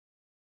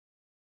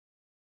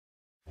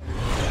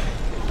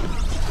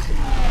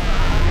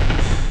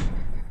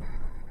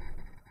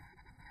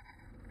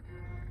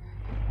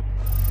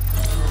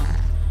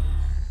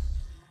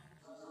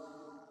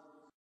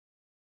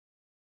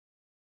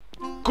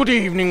Good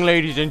evening,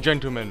 ladies and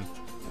gentlemen.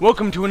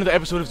 Welcome to another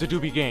episode of the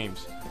Doobie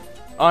Games.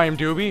 I am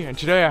Doobie, and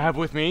today I have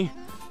with me...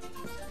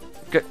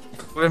 Good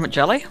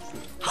Jelly?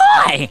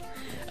 Hi!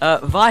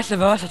 Vice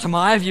versa to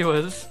my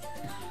viewers.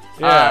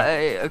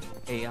 Yeah.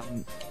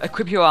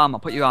 Equip your armor,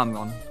 put your armor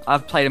on.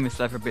 I've played in this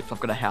server a bit, so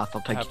I've got a house,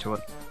 I'll take you to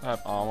it. I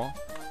have armor.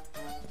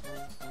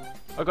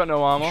 I got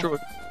no armor. Sure.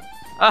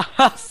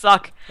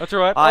 Suck. That's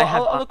alright.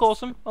 I'll look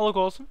awesome. I'll look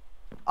awesome.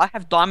 I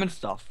have diamond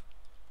stuff.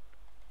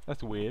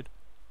 That's weird.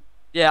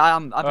 Yeah,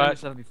 I've done this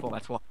server before,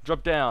 that's why.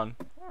 Drop down.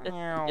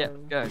 Yeah,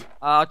 go.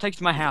 I'll take you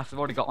to my house, I've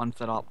already got one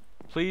set up.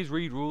 Please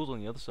read rules on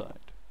the other side.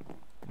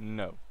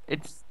 No.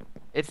 It's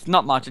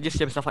not much, it just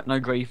says stuff like no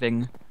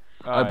griefing,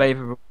 obey Alright.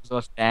 the rules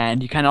or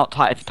stand. You cannot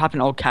type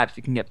in all caps,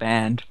 you can get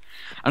banned.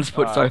 I just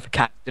put so for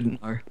cats,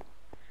 didn't know.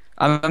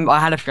 I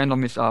had a friend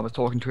on this, I was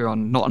talking to her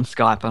not on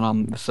Skype,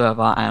 on the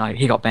server, and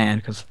he got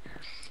banned because...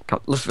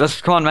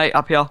 Let's come on, mate,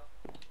 up here.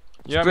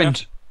 Yeah,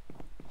 sprint.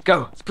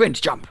 Go,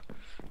 sprint, jump.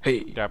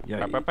 Hey. Bam,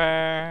 Bam,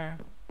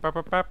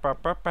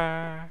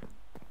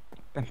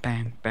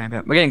 bam,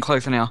 bam. We're getting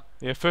closer now.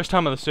 Yeah, first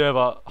time on the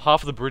server,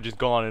 half of the bridge is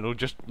gone. It'll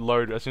just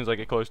load as soon as I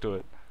get close to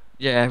it.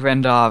 Yeah,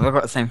 and I've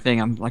got the same thing.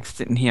 I'm like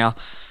sitting here.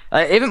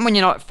 Even when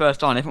you're not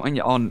first on, even when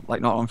you're on, like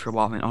not on for a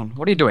while, on.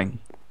 What are you doing?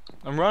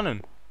 I'm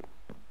running.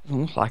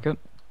 Doesn't look like it.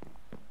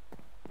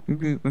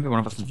 Maybe one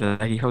of us is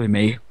laggy, probably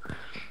me.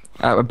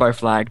 We're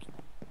both lagged.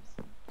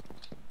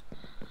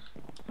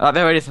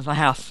 There it is, it's my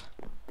house.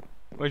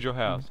 Where's your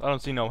house? I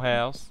don't see no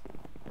house.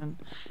 Dun,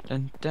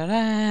 dun,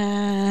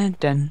 dun,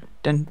 dun,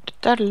 dun,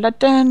 dun, dun,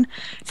 dun.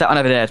 It's that one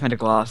over there. It's made of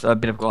glass, a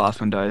bit of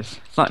glass windows.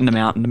 It's not in the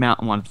mountain. The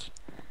mountain one's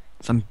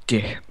some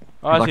dick.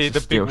 Oh, I see,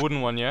 the big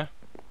wooden one, yeah?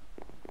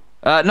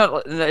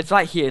 No, it's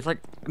right here. It's like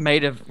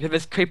made of.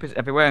 There's creepers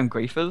everywhere and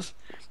griefers.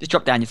 Just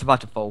drop down. You're about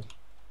to fall.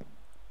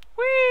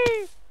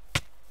 Whee!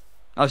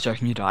 I was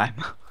joking. You die.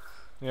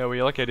 Yeah, well,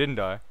 you're lucky I didn't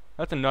die.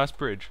 That's a nice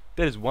bridge.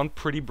 That is one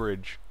pretty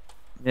bridge.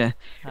 Yeah,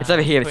 it's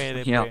over here.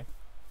 It's here.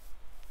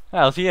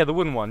 Oh, so yeah, the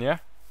wooden one, yeah?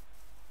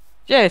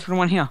 Yeah, it's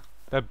one here.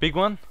 That big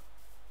one?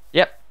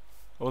 Yep.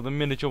 Or the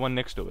miniature one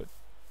next to it?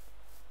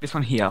 This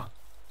one here.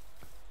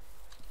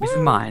 This is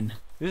mine.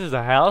 This is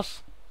a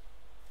house?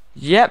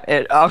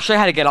 Yep. I'll show you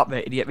how to get up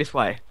there, idiot. This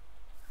way.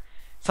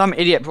 Some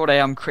idiot brought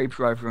a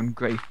creeper over and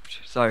griefed.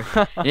 So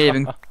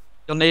you'll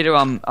need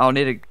to I'll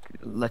need to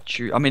let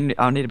you. I'll need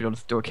to be able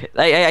to do a kit.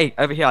 Hey,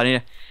 over here. I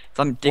need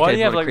some dickhead. Why do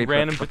you have brought a like creeper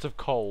random over. bits of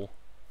coal?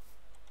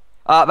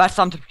 That's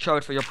something to show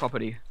it for your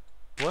property.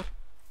 What?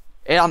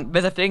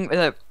 There's a thing.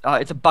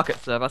 It's a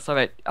bucket server,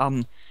 so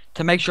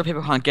to make sure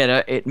people can't get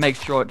it, it makes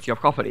sure it's your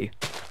property,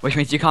 which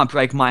means you can't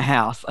break my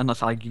house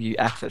unless I give you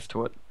access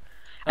to it,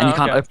 and you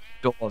can't open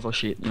doors or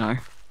shit, you know.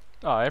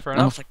 Oh, yeah, fair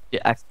enough. Unless I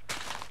get access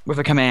with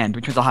a command,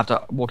 which means I'll have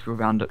to walk you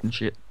around it and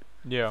shit.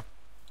 Yeah.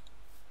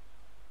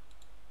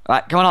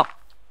 Alright, come on up.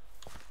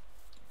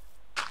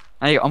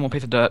 Now you got one more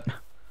piece of dirt.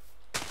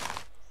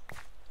 Let's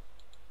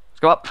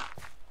go up.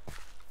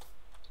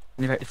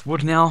 Anyway, it's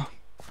wood now.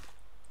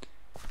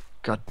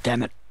 God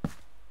damn it.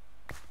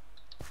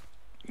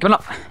 Come on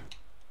up.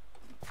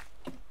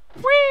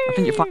 Whee! I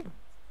think you're fine.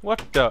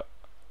 What the?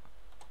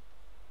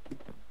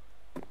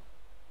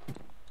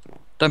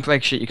 Don't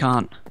break shit, you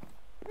can't.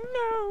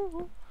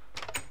 No.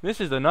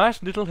 This is a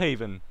nice little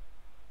haven.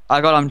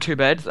 I got 2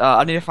 beds.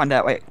 I need to find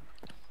out, wait.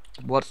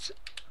 What's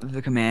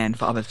the command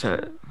for others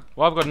to...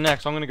 Well, I've got an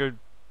axe. I'm gonna go...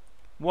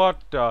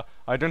 What the?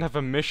 I don't have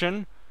a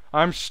mission.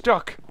 I'm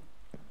stuck.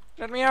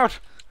 Let me out.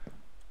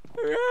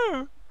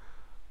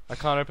 I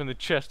can't open the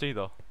chest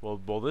either.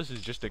 Well, this is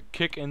just a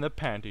kick in the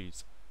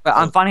panties. But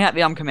I'm finding out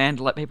the command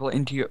to let people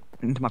into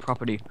my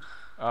property.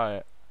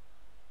 Alright.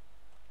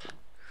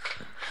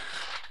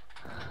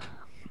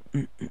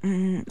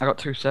 I got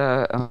 2,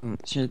 sir.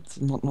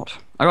 Shit, not.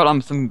 I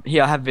got some.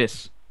 Here, I have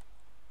this.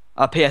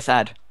 PS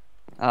ad.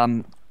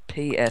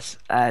 PS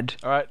ad.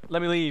 Alright,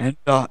 let me leave.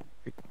 And,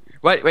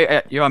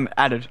 wait. You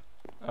added.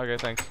 Okay,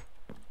 thanks.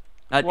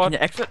 Can you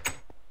exit?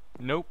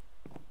 Nope.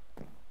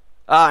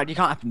 You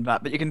can't open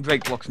that, but you can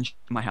break blocks and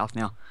in my house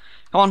now.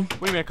 Come on. What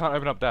do you mean I can't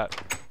open up that?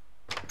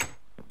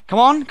 Come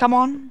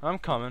on. I'm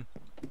coming.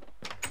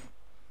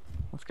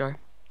 Let's go.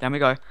 Down we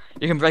go.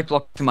 You can break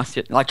blocks in my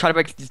shit. Like try to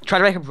break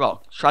a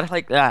block. Try to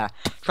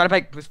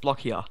break this block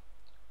here.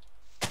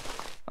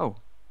 Oh.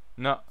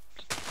 No.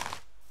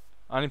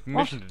 I need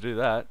permission to do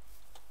that.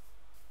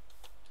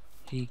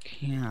 He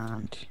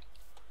can't.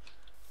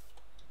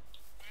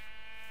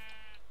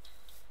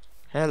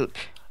 Help.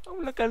 Oh,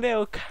 look, a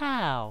little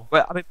cow.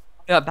 Wait, I'll be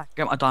back.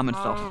 Get my diamond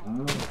stuff.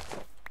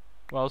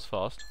 Well, it's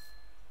fast.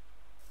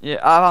 Yeah,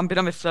 I've been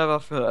on this server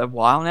for a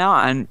while now,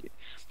 and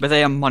there's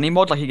a money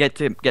mod, like you get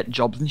to get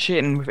jobs and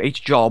shit, and with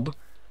each job,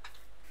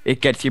 it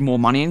gets you more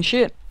money and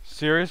shit.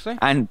 Seriously?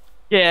 And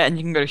yeah, and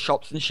you can go to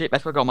shops and shit.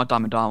 That's where I got my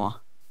diamond armor.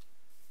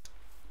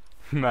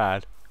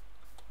 Mad.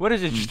 What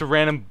is it? Just a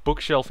random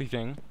bookshelfy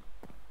thing?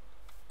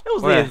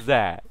 Who Where? is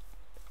that?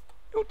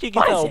 Who think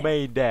What it's is all it?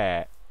 made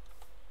that?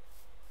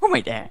 Who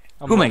made that?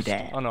 I'm Who lost. made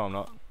that? Oh no, I'm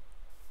not.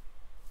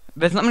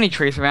 There's not many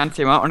trees around,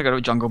 so you might want to go to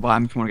a jungle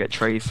biome if you want to get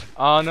trees.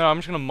 Oh no, I'm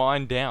just gonna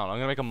mine down. I'm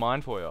gonna make a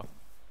mine for you.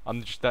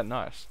 I'm just that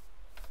nice.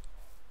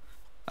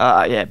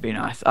 Yeah, be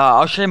nice.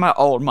 I'll show you my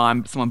old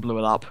mine, but someone blew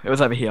it up. It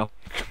was over here.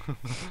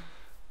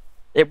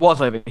 It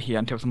was over here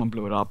until someone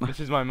blew it up. This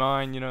is my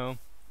mine, you know.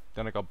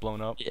 Then it got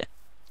blown up. Yeah,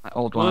 my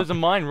old Well, one. there's a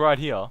mine right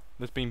here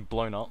that's been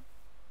blown up.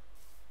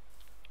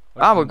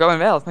 Ah, we're going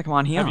there. Let's make a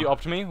mine here. Have you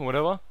upped me or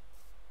whatever?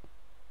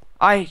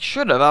 I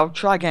should have. I'll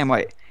try again.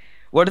 Wait.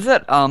 What is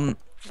it? Oh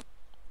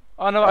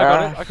no, I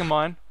got it. I can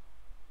mine.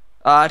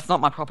 It's not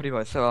my property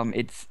though, so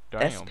it's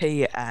Damn.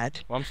 SP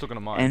add Well, I'm still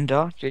gonna mine.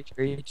 ender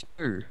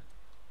G32.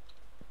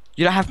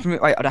 You don't have wait,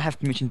 I don't have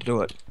permission to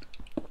do it.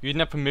 You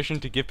didn't have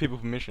permission to give people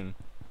permission.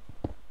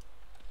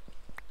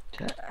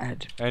 To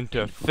add. And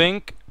to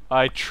think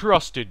I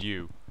trusted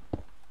you.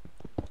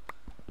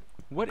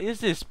 What is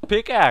this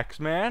pickaxe,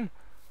 man?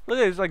 Look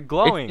at it, it's like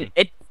glowing.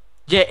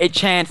 Yeah, it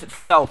enchants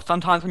itself.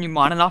 Sometimes when you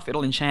mine enough,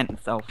 it'll enchant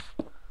itself.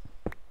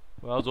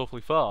 Well, that was awfully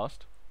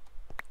fast.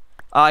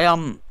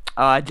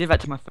 I did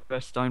that to my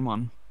first stone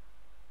one.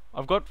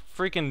 I've got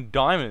freaking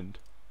diamond.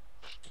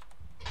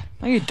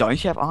 No, you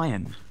don't. You have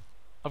iron.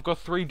 I've got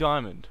 3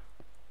 diamond.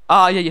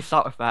 Oh, yeah, you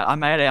start with that. I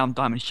made a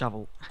diamond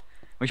shovel,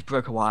 which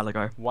broke a while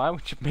ago. Why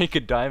would you make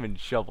a diamond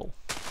shovel?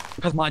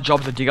 Because my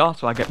job's a digger,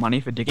 so I get money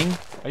for digging.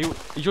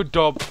 Is your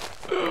job...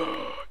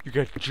 You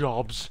get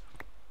jobs.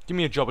 Give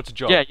me a job, it's a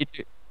job. Yeah, you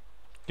do.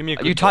 Give me a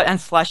good You job. type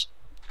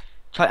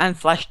and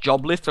slash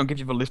job list, and I'll give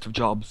you the list of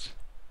jobs.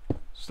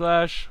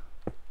 Slash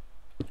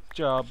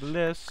job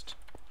list.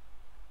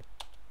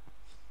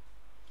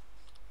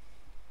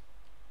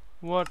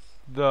 What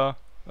the...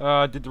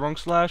 did the wrong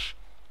slash.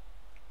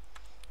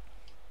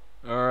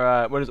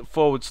 Alright, what is it?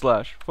 Forward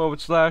slash.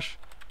 Forward slash.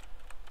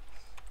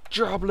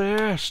 Job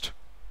list.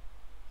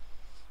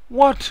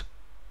 What?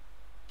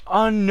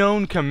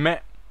 Unknown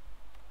command.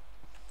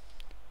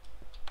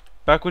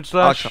 Backward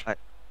I'll slash. try it.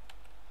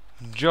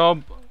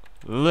 Job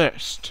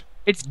list.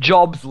 It's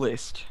jobs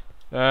list.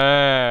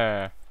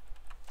 Creeper!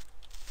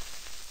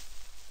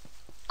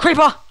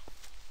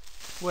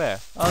 Where?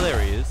 Oh, there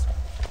he is.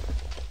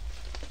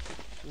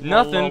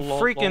 Nothing.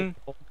 Freaking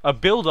a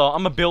builder.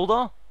 I'm a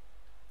builder.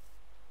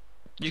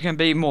 You can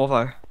be more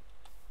though.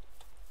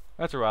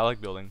 That's alright. I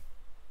like building.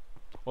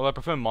 Well, I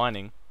prefer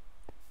mining.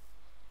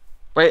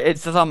 Wait, it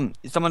says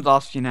someone's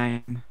asked your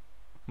name.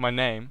 My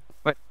name.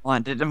 Wait,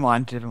 never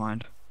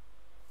mind.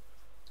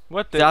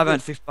 What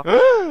the?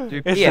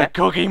 It's yeah. a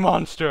cookie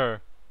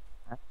monster.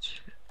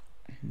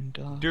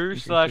 And, Do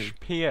slash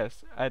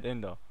PS add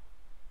ender.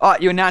 Oh,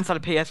 you're now inside a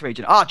PS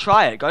region. Oh,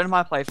 try it. Go to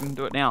my place and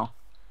do it now.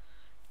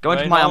 Go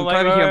into my no, wait,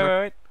 over wait, here.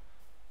 wait, wait.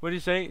 What do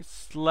you say?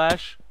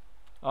 Slash.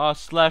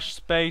 Slash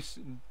space.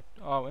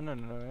 Oh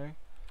no.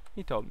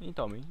 He told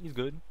me. He's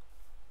good.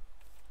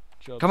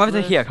 Job Come over to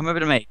list. here. Come over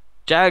to me.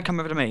 Jared, come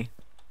over to me.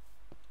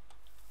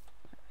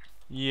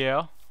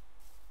 Yeah.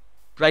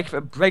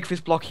 Break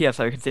this block here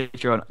so you can see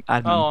if you're an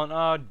admin.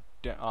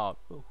 Oh,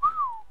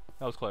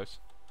 that was close.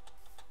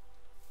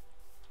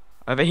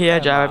 Over here,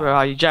 Come Jared. on. Where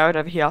are you? Jared,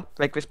 over here.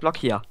 Break this block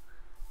here.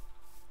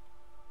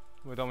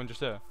 Wait, that one just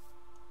there.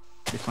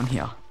 This one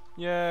here.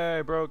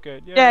 Yay, broke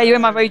it. Yay. Yeah, you're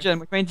in my region,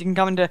 which means you can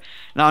come into.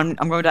 Now I'm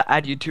going to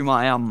add you to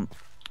my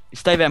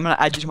Stay there. I'm going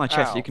to add you to my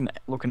chest so you can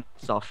look and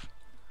stuff.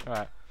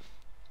 Alright.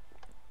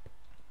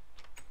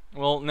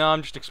 Well, now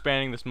I'm just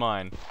expanding this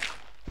mine.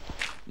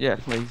 Yeah,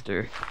 please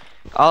do.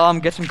 I'll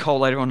get some coal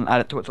later on and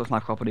add it to it so it's my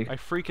property. I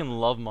freaking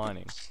love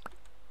mining.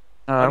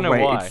 I don't know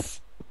wait, why.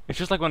 It's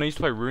just like when I used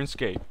to play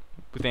RuneScape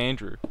with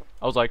Andrew.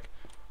 I was like,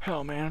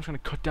 hell man, I'm trying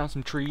to cut down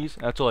some trees.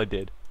 And that's all I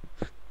did.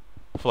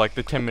 For like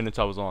the 10 minutes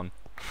I was on.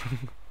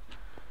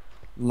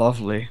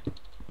 Lovely.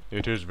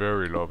 It is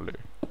very lovely.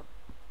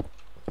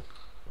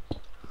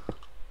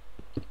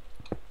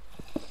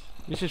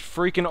 This is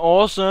freaking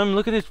awesome.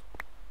 Look at this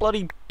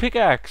bloody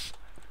pickaxe.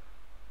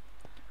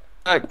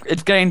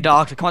 It's getting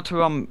dark, so come up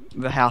to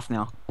the house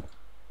now.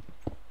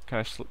 Can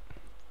I slip?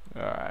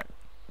 Alright.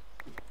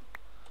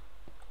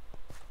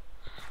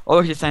 Or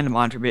if you're staying in the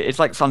mine for a bit, it's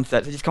like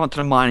sunset, so just come up to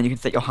the mine and you can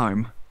set your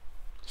home.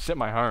 Set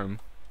my home.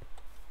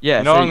 Yeah,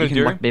 You know so what I'm you gonna can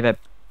do? like, be there.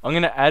 I'm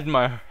gonna add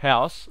my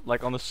house,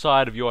 like on the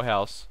side of your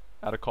house,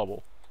 out of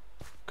cobble.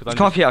 Cause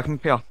Come up here, come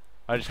up here.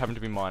 I just happen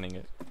to be mining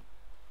it.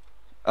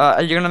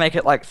 Are you gonna make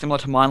it like similar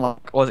to mine, like,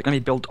 or is it gonna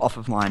be built off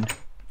of mine?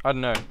 I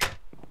don't know.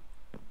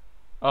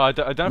 Oh, I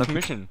don't have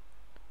permission.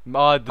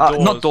 The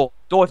doors.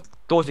 Not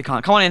doors you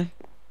can't. Come on in.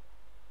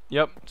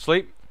 Yep,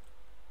 sleep.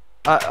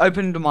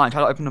 Open the mine.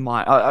 Try to open the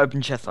mine.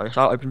 Open chest, sorry.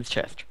 Try to open this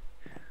chest.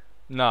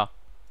 Nah.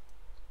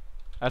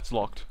 That's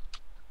locked.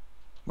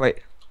 Wait.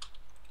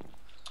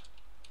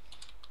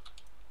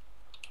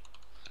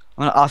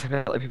 I'm gonna ask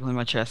about the people in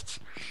my chests.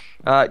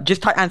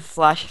 Just type and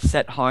slash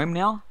set home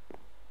now.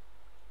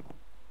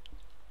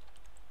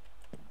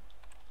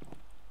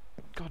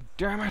 God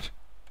damn it.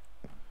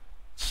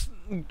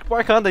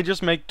 Why can't they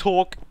just make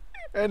talk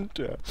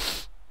enter?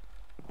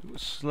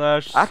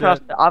 Slash I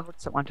set. I've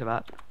set one to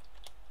that.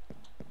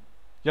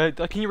 Yeah,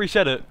 can you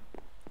reset it?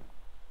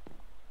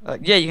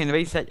 Yeah, you can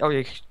reset. Oh,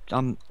 yeah.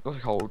 What's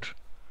it called?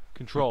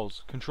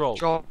 Controls. Control,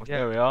 yeah.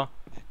 There we are.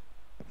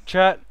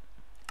 Chat.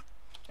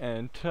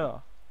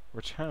 Enter.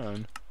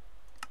 Return.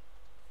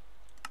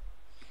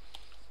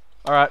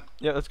 Alright,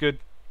 yeah, that's good.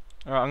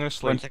 Alright, I'm gonna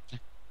sleep.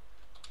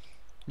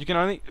 You can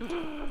only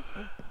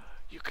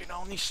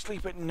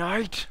sleep at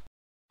night.